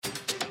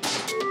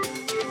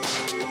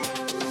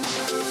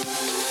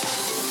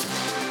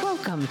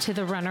to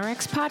the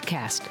RunnerX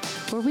podcast,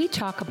 where we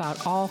talk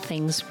about all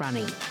things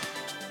running.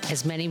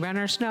 As many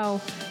runners know,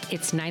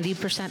 it's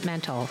 90%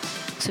 mental.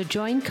 So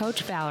join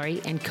Coach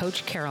Valerie and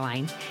Coach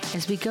Caroline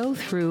as we go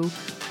through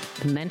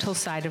the mental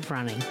side of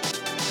running.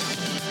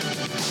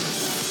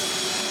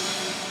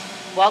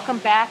 Welcome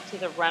back to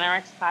the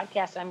RunnerX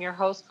podcast. I'm your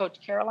host, Coach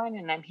Caroline,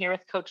 and I'm here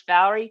with Coach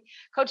Valerie.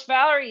 Coach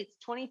Valerie, it's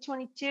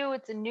 2022.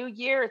 It's a new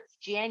year. It's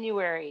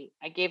January.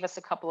 I gave us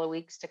a couple of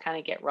weeks to kind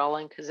of get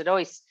rolling because it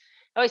always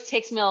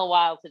takes me a little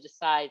while to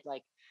decide,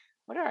 like,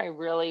 what do I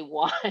really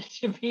want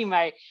to be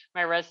my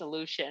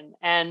resolution?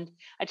 And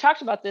I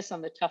talked about this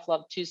on the Tough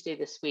Love Tuesday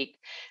this week,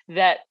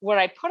 that what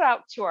I put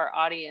out to our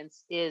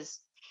audience is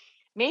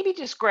maybe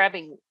just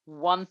grabbing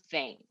one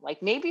thing,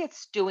 like maybe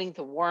it's doing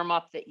the warm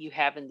up that you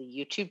have in the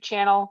YouTube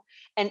channel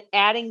and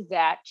adding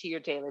that to your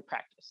daily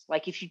practice.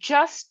 Like if you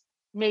just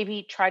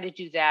maybe try to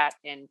do that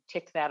and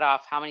tick that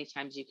off, how many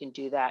times you can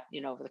do that,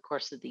 over the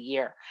course of the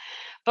year.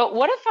 But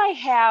what if I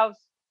have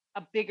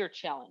a bigger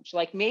challenge?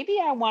 Like maybe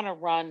I want to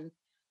run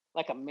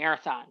like a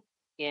marathon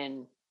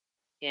in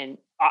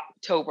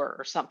October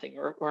or something,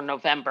 or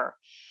November.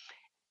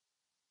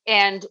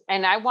 And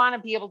I want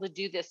to be able to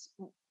do this.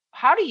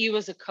 How do you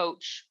as a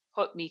coach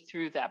put me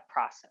through that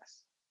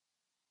process?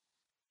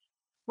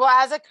 Well,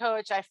 as a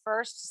coach, I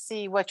first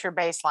see what your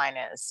baseline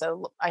is.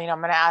 So, I'm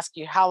going to ask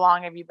you, how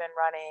long have you been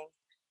running?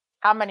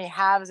 How many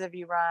halves have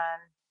you run?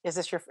 Is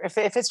this if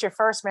it's your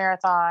first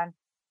marathon,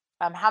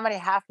 how many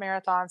half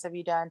marathons have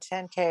you done?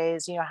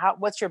 10Ks,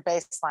 what's your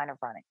baseline of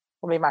running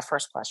will be my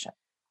first question.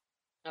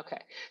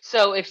 Okay.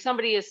 So if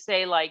somebody is,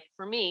 say, like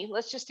for me,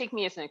 let's just take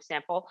me as an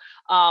example.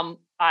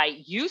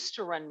 I used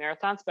to run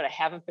marathons, but I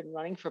haven't been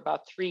running for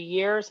about 3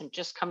 years. I'm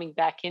just coming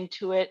back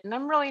into it, and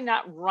I'm really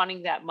not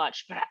running that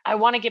much, but I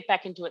want to get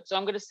back into it. So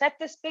I'm going to set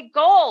this big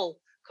goal,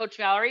 Coach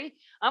Valerie.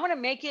 I'm going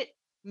to make it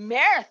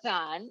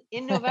marathon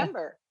in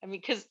November.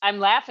 Because I'm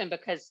laughing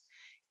because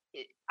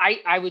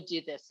I would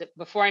do this.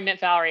 Before I met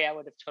Valerie, I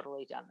would have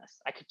totally done this.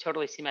 I could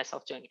totally see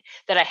myself doing it,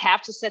 that I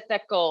have to set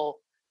that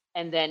goal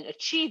and then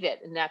achieve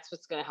it. And that's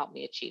what's going to help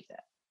me achieve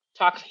that.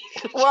 That's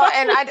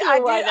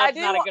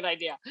not a good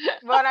idea.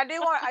 But I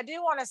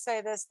do want to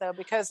say this though,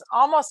 because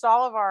almost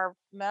all of our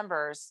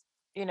members,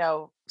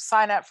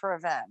 sign up for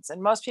events,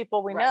 and most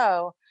people we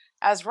know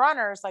as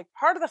runners, like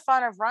part of the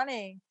fun of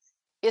running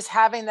is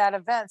having that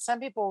event. Some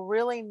people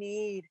really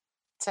need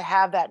to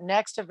have that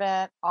next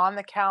event on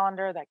the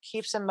calendar that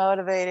keeps them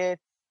motivated,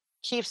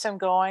 keeps them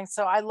going.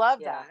 So I love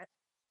that.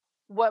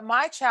 What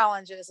my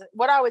challenge is,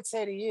 what I would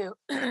say to you,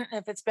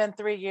 if it's been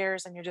 3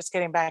 years and you're just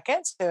getting back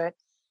into it,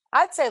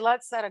 I'd say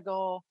let's set a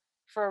goal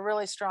for a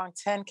really strong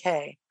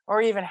 10K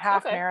or even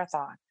half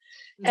marathon.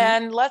 Mm-hmm.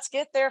 And let's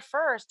get there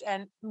first.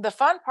 And the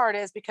fun part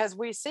is, because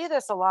we see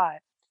this a lot,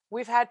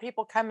 we've had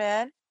people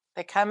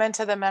they come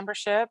into the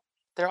membership,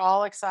 they're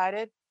all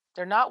excited.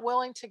 They're not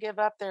willing to give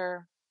up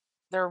their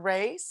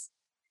race.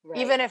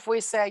 Right. Even if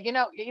we say,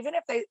 even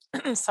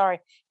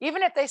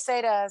if they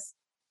say to us,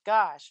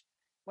 gosh,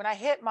 when I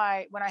hit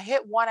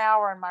 1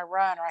 hour in my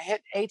run, or I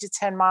hit 8 to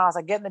 10 miles,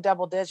 I get in the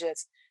double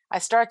digits, I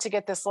start to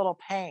get this little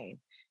pain.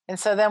 And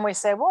so then we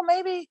say, well,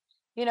 maybe,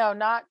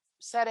 not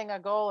setting a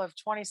goal of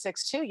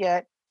 26.2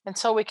 yet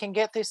until we can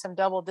get through some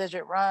double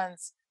digit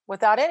runs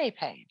without any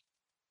pain.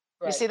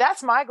 Right. You see,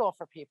 that's my goal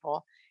for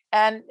people.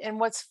 And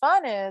what's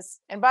fun is,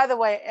 and by the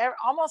way,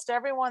 almost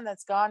everyone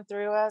that's gone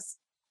through us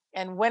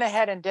and went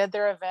ahead and did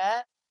their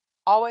event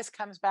always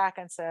comes back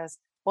and says,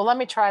 well, let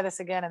me try this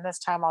again. And this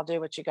time I'll do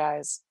what you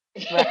guys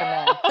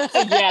recommend.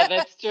 Yeah,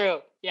 that's true.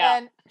 Yeah.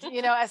 And,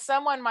 as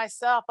someone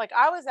myself, like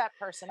I was that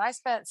person. I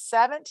spent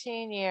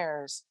 17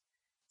 years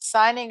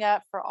signing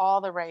up for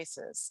all the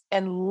races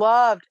and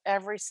loved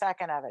every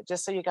second of it,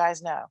 just so you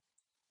guys know.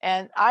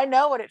 And I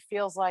know what it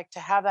feels like to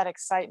have that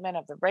excitement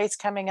of the race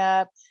coming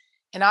up.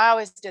 And I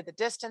always did the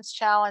distance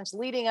challenge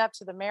leading up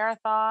to the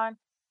marathon.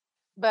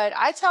 But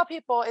I tell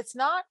people it's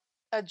not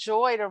a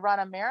joy to run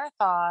a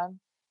marathon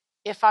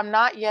if I'm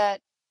not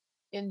yet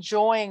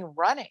enjoying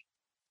running.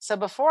 So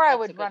before I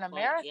would run a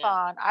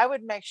marathon, I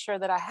would make sure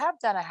that I have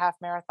done a half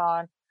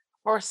marathon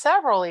or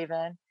several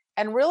even,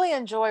 and really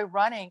enjoy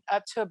running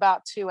up to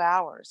about 2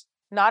 hours.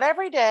 Not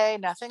every day,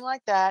 nothing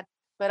like that.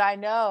 But I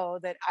know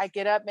that I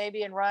get up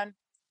maybe and run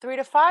 3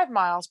 to 5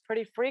 miles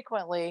pretty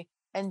frequently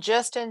and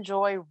just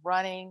enjoy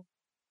running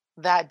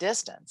that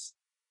distance.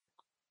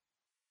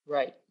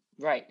 Right.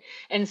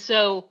 And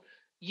so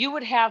you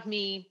would have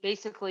me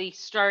basically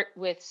start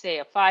with, say,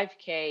 a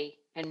 5K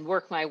and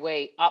work my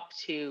way up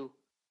to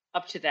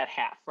that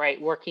half, right?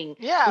 Working.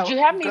 Yeah. Would you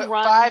have me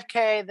run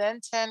 5K,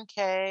 then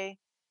 10K?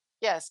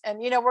 Yes. And,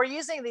 we're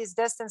using these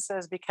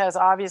distances because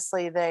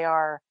obviously they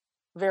are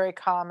very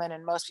common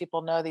and most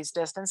people know these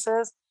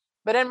distances.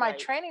 But in my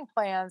training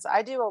plans,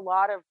 I do a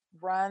lot of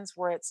runs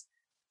where it's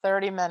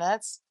 30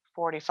 minutes,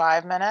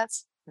 45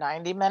 minutes,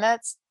 90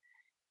 minutes,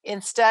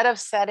 instead of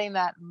setting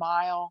that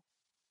mile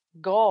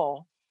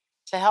goal,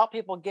 to help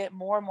people get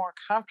more and more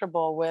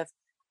comfortable with,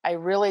 I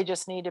really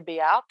just need to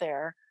be out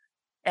there.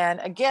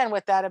 And again,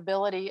 with that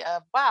ability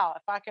of, wow,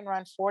 if I can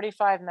run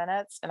 45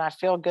 minutes and I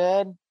feel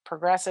good,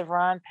 progressive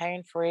run,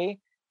 pain free,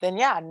 then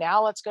yeah,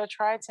 now let's go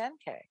try a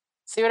 10K.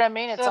 See what I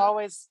mean? It's So if,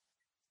 always,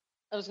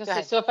 I was going go to say,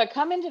 ahead. so if I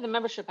come into the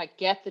membership, I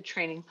get the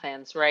training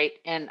plans, right?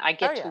 And I Oh,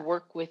 get to yeah.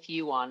 work with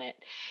you on it.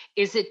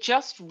 Is it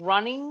just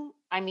running?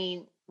 I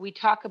mean, we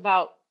talk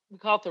about, we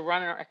call it the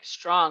Runner X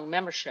Strong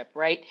membership,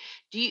 right?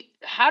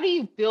 How do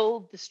you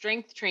build the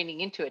strength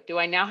training into it? Do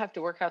I now have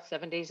to work out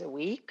 7 days a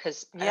week?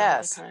 Because I don't have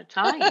that Yes. kind of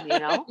time, you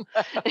know?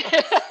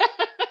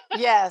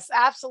 Yes,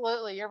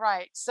 absolutely. You're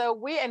right. So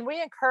we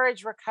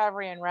encourage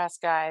recovery and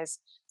rest, guys.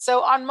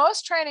 So on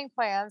most training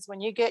plans, when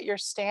you get your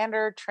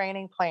standard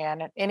training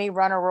plan, any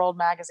Runner World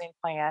magazine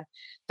plan,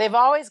 they've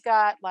always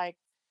got like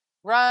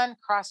run,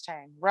 cross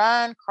train,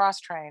 run, cross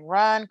train,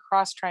 run,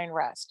 cross train,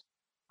 rest.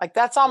 Like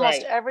that's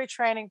almost Right. every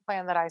training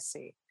plan that I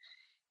see.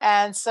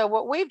 And so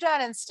what we've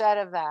done instead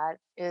of that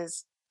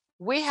is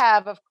we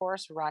have, of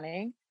course,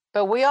 running,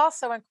 but we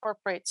also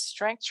incorporate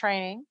strength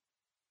training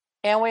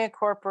and we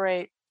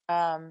incorporate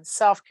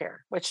self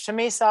care, which to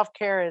me, self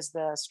care is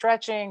the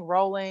stretching,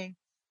 rolling,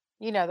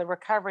 the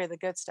recovery, the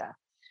good stuff.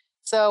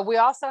 So we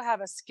also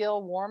have a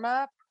skill warm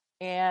up,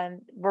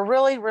 and we're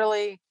really,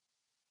 really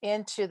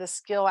into the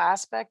skill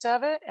aspect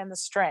of it and the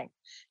strength.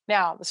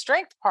 Now, the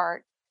strength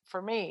part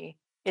for me,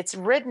 it's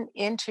written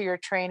into your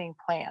training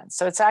plan.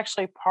 So it's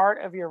actually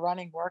part of your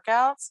running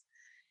workouts.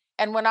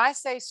 And when I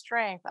say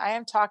strength, I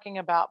am talking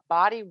about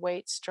body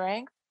weight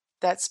strength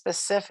that's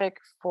specific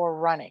for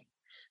running.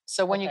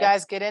 So when you Okay.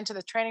 guys get into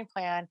the training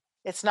plan,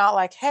 it's not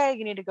like, hey,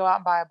 you need to go out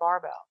and buy a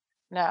barbell.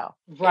 No,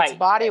 it's Right.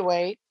 body Right.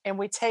 weight, and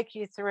we take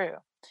you through.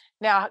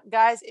 Now,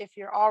 guys, if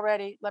you're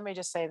already, let me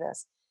just say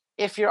this,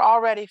 if you're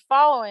already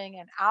following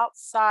an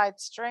outside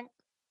strength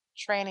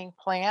training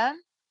plan,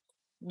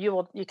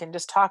 you can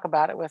just talk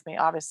about it with me.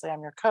 Obviously,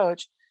 I'm your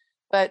coach,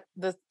 but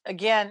the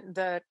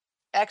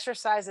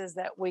exercises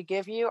that we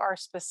give you are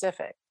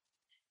specific.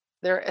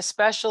 They're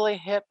especially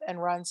hip and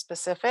run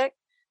specific.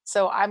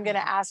 So I'm going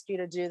to Mhm. ask you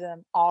to do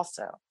them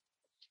also.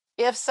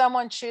 If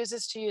someone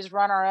chooses to use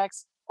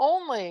RunRx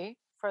only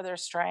for their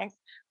strength,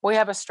 we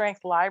have a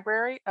strength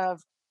library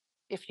of,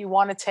 if you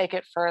want to take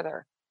it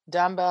further,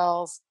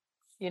 dumbbells,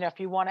 if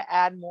you want to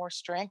add more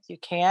strength, you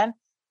can.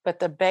 But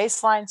the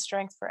baseline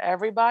strength for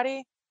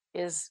everybody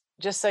is,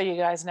 just so you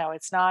guys know,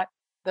 it's not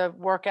the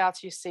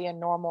workouts you see in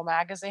normal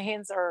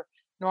magazines or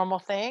normal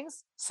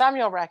things. Some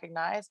you'll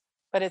recognize,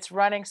 but it's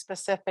running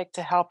specific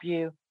to help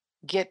you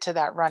get to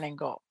that running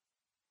goal.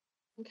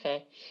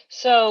 Okay.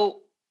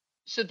 So,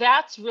 so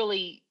that's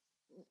really,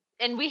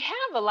 and we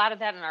have a lot of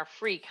that in our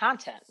free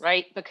content,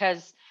 right?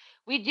 Because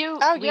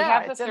Oh, we yeah,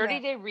 have the it's in there.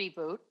 30-day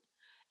reboot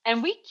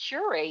and we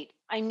curate.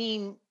 I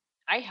mean,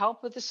 I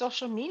help with the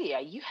social media.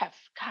 You have,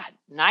 God,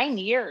 9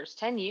 years,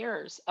 10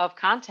 years of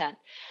content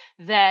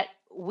that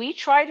we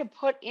try to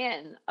put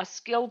in a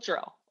skill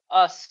drill,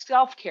 a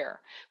self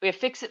care. We have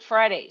Fix It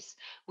Fridays.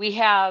 We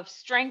have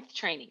strength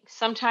training.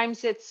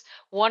 Sometimes it's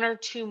one or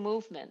two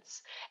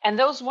movements. And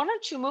those one or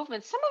two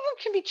movements, some of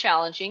them can be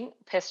challenging.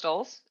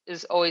 Pistols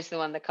is always the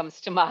one that comes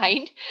to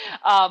mind.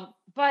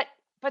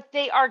 But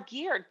they are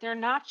geared. They're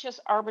not just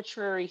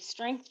arbitrary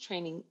strength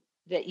training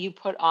that you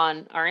put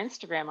on our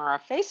Instagram or our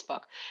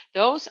Facebook.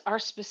 Those are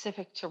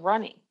specific to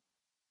running.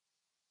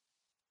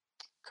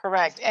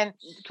 Correct. And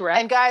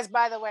Correct? guys,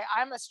 by the way,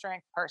 I'm a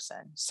strength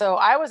person. So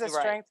I was a Right.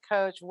 strength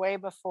coach way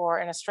before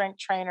and a strength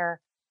trainer,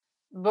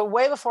 but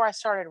way before I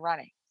started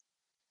running.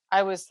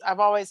 I was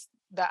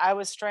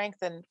strength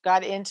and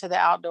got into the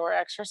outdoor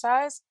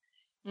exercise.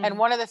 And Hmm.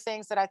 one of the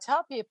things that I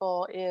tell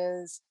people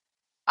is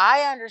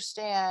I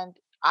understand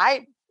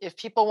I if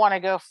people want to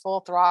go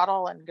full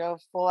throttle and go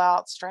full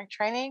out strength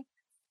training,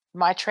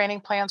 my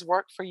training plans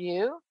work for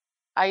you.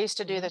 I used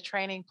to do Hmm. the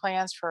training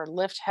plans for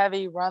lift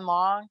heavy, run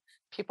long.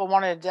 People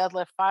wanted to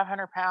deadlift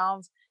 500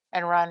 pounds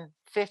and run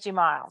 50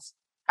 miles.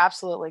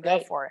 Absolutely, go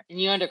Right. for it. And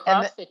you owned a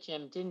And the, CrossFit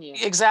gym, didn't you?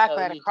 So exactly,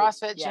 I had a you did.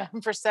 CrossFit gym Yeah.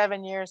 for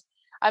 7 years.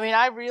 I mean,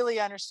 I really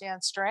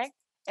understand strength.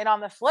 And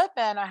on the flip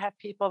end, I have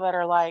people that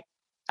are like,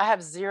 I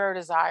have zero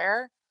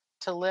desire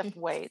to lift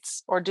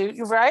weights or do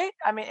right.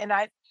 I mean, and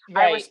I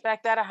Right.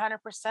 respect that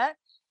 100%.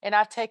 And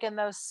I've taken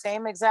those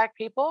same exact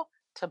people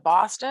to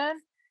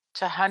Boston,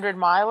 to 100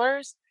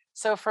 milers.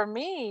 So for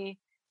me,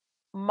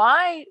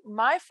 my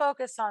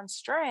focus on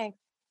strength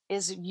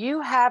is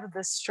you have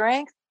the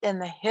strength in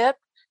the hip,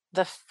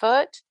 the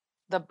foot,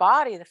 the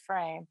body, the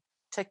frame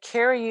to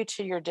carry you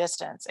to your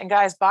distance. And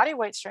guys, body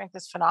weight strength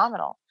is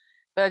phenomenal.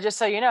 But just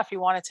so you know, if you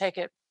want to take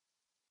it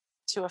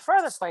to a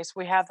further place,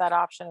 we have that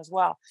option as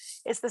well.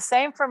 It's the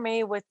same for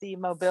me with the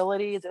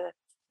mobility,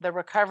 the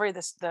recovery,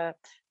 the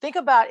think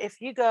about,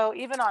 if you go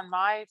even on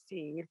my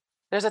feed,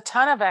 there's a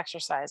ton of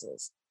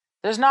exercises.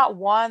 There's not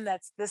one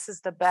that's this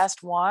is the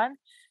best one,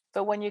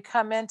 but when you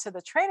come into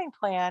the training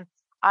plan,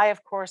 I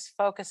of course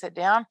focus it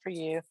down for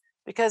you,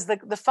 because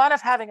the fun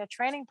of having a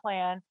training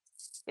plan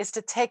is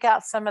to take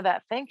out some of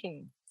that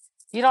thinking.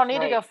 You don't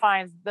need to go Right.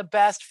 find the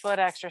best foot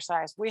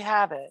exercise. We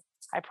have it.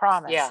 I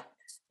promise. Yeah.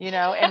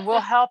 And we'll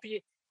help you.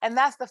 And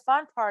that's the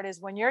fun part,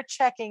 is when you're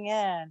checking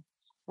in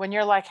when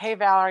you're like, hey,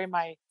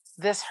 Valerie,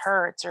 this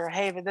hurts, or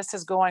hey, this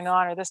is going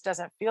on, or this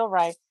doesn't feel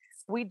right,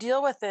 we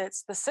deal with it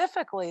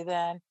specifically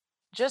then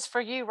just for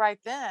you right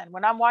then.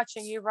 When I'm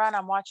watching you run,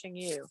 I'm watching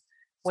you.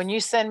 When you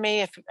send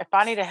me, if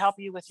I need to help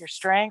you with your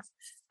strength,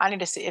 I need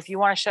to see if you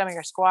want to show me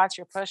your squats,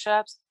 your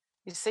push-ups,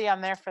 you see,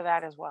 I'm there for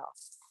that as well.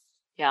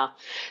 Yeah.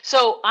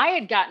 So I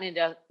had gotten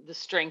into the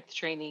strength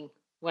training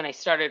when I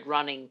started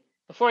running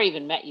before I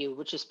even met you,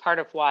 which is part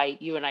of why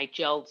you and I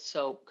gelled.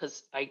 So,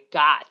 because I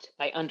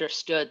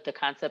understood the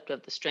concept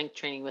of the strength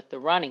training with the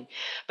running.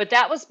 But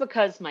that was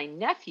because my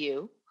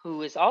nephew,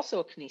 who is also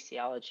a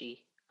kinesiology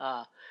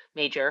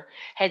major,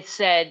 had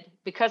said,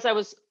 because I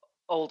was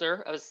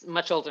older, I was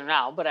much older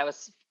now, but I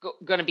was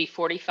going to be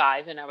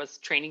 45 and I was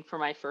training for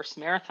my first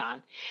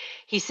marathon.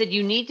 He said,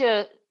 you need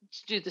to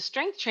do the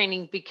strength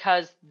training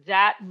because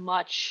that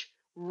much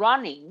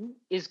running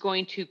is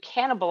going to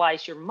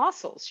cannibalize your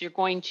muscles. You're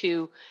going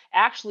to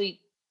actually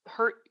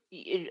hurt.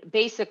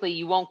 Basically,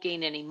 you won't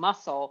gain any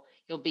muscle.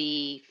 You'll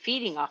be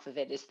feeding off of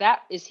it.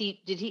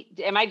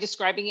 Am I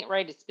describing it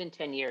right? It's been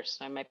 10 years,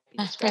 so I might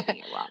be describing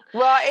it wrong.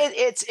 Well,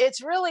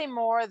 it's really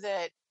more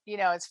that,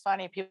 it's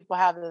funny. People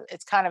have,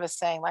 it's kind of a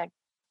saying like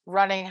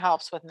running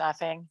helps with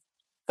nothing,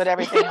 but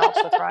everything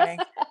helps with running.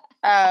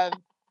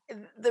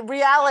 The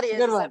reality is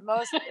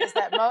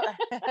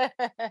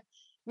that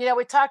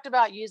we talked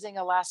about using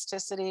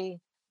elasticity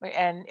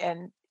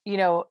and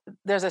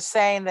there's a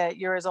saying that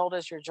you're as old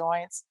as your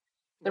joints.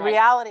 The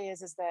reality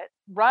is that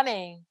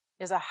running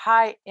is a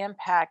high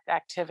impact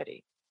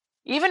activity.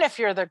 Even if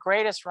you're the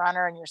greatest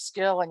runner and your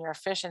skill and your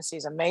efficiency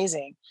is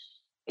amazing,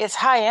 it's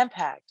high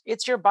impact.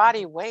 It's your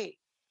body weight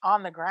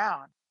on the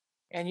ground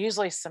and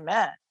usually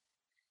cement.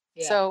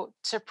 Yeah. So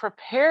to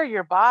prepare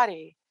your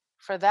body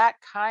for that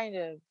kind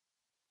of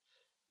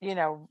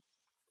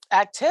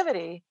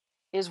activity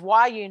is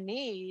why you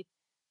need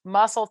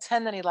muscle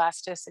tendon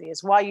elasticity,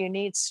 is why you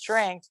need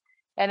strength.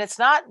 And it's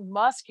not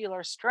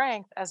muscular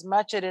strength as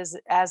much as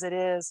it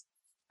is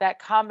that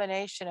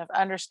combination of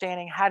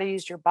understanding how to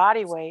use your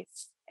body weight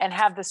and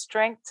have the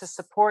strength to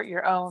support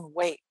your own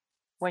weight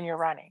when you're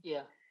running.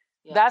 Yeah.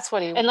 That's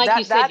what and like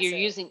you said, you're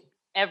using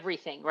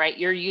everything, right?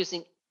 You're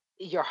using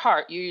your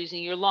heart, you're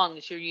using your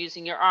lungs, you're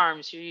using your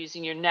arms, you're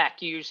using your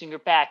neck, you're using your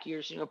back, you're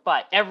using your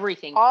butt,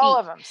 everything. All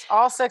of them,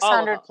 all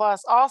 600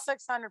 plus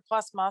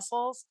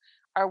muscles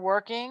are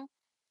working.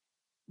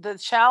 The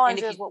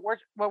challenge is what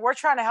we're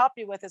trying to help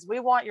you with is we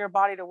want your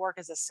body to work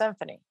as a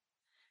symphony.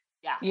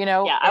 Yeah.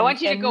 I want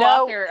you to go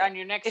out there on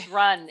your next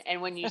run,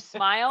 and when you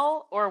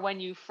smile or when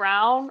you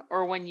frown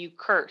or when you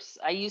curse.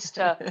 I used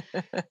to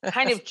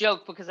kind of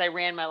joke because I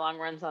ran my long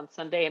runs on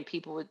Sunday, and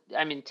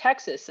I'm in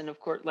Texas, and of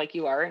course, like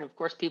you are, and of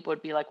course people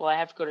would be like, well, I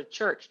have to go to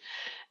church.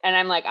 And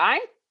I'm like,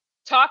 I'm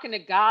talking to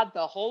God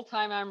the whole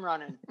time I'm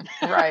running.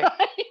 Right.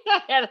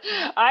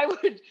 I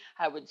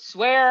would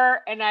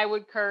swear and I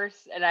would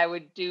curse and I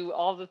would do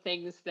all the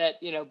things that,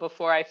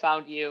 before I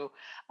found you.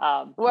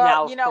 Well,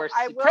 now, of course,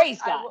 praise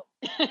God.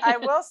 I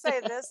will say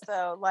this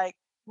though, like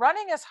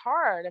running is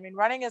hard. I mean,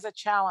 running is a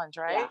challenge,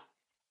 right? Yeah.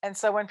 And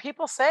so when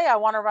people say, I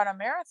want to run a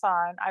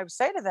marathon, I would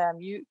say to them,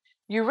 you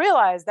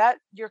realize that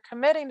you're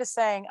committing to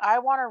saying, I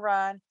want to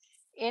run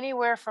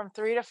anywhere from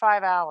 3 to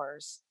 5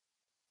 hours.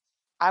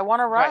 I want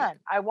to run. Right.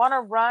 I want to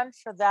run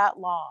for that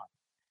long.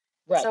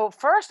 Right. So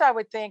first I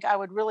would think I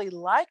would really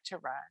like to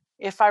run.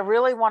 If I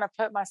really want to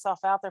put myself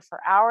out there for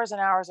hours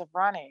and hours of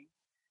running,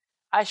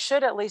 I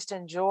should at least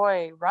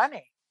enjoy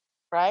running,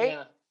 right?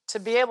 Yeah. To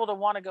be able to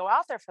want to go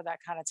out there for that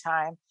kind of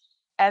time.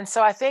 And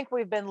so I think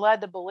we've been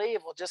led to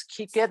believe we'll just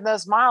keep getting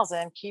those miles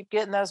in,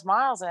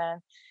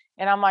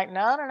 And I'm like,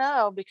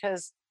 no,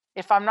 because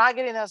if I'm not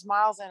getting those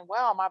miles in,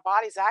 well, my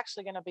body's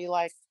actually going to be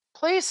like,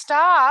 please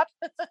stop.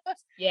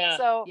 Yeah.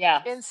 So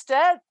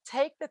instead,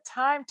 take the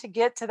time to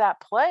get to that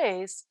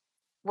place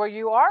where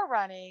you are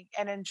running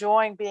and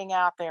enjoying being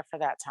out there for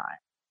that time.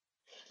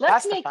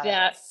 Let's make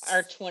that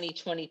our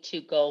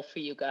 2022 goal for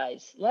you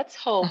guys. Let's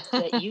hope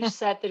that you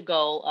set the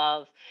goal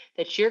of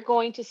that you're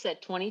going to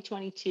set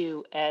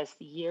 2022 as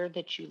the year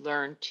that you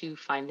learn to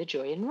find the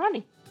joy in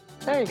running.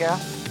 There you go.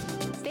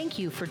 Thank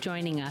you for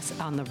joining us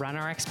on the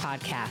RunRx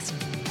podcast.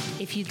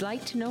 If you'd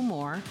like to know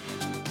more,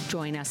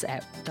 join us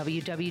at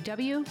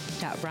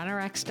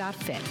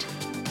www.runrx.fit.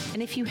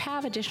 And if you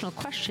have additional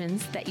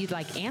questions that you'd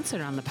like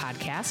answered on the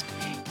podcast,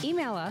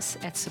 email us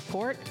at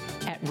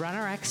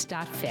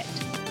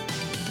support@runrx.fit.